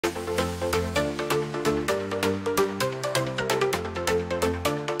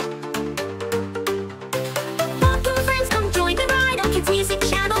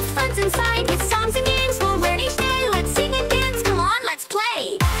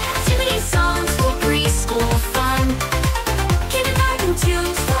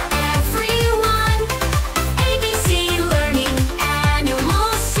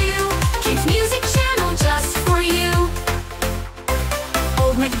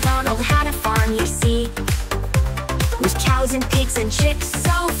MacDonald had a farm, you see, with cows and pigs and chicks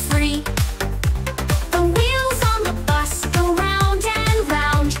so free. The wheels on the bus go round and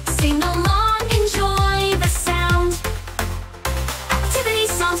round. Sing along, enjoy the sound. Activity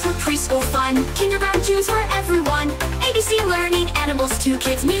songs for preschool fun, kindergarten tunes for everyone. ABC learning animals to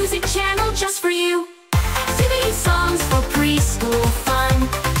kids music channel just for you. Activity songs for preschool fun,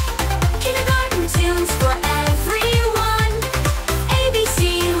 kindergarten tunes for everyone. ABC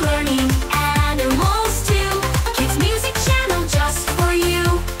learning animals too, kids music channel just for you.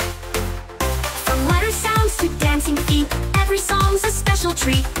 From letter sounds to dancing feet, every song's a special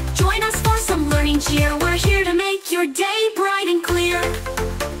treat. Join us for some learning cheer. We're here to make your day bright and clear.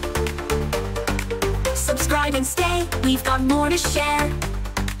 Subscribe and stay, we've got more to share.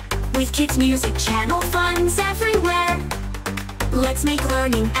 With kids music channel, fun's everywhere. Let's make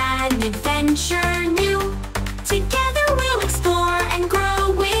learning an adventure new. Together we'll explore and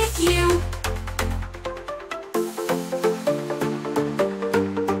grow with you.